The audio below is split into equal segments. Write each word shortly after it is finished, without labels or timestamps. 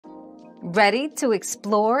Ready to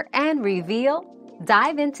explore and reveal?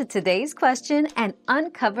 Dive into today's question and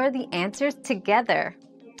uncover the answers together.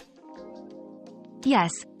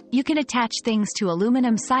 Yes, you can attach things to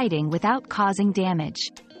aluminum siding without causing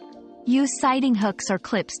damage. Use siding hooks or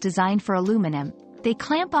clips designed for aluminum. They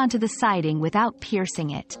clamp onto the siding without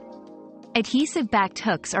piercing it. Adhesive-backed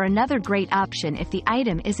hooks are another great option if the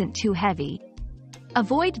item isn't too heavy.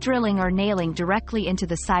 Avoid drilling or nailing directly into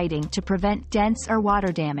the siding to prevent dents or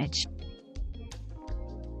water damage.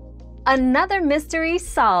 Another mystery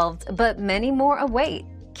solved, but many more await.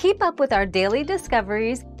 Keep up with our daily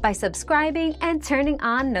discoveries by subscribing and turning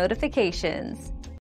on notifications.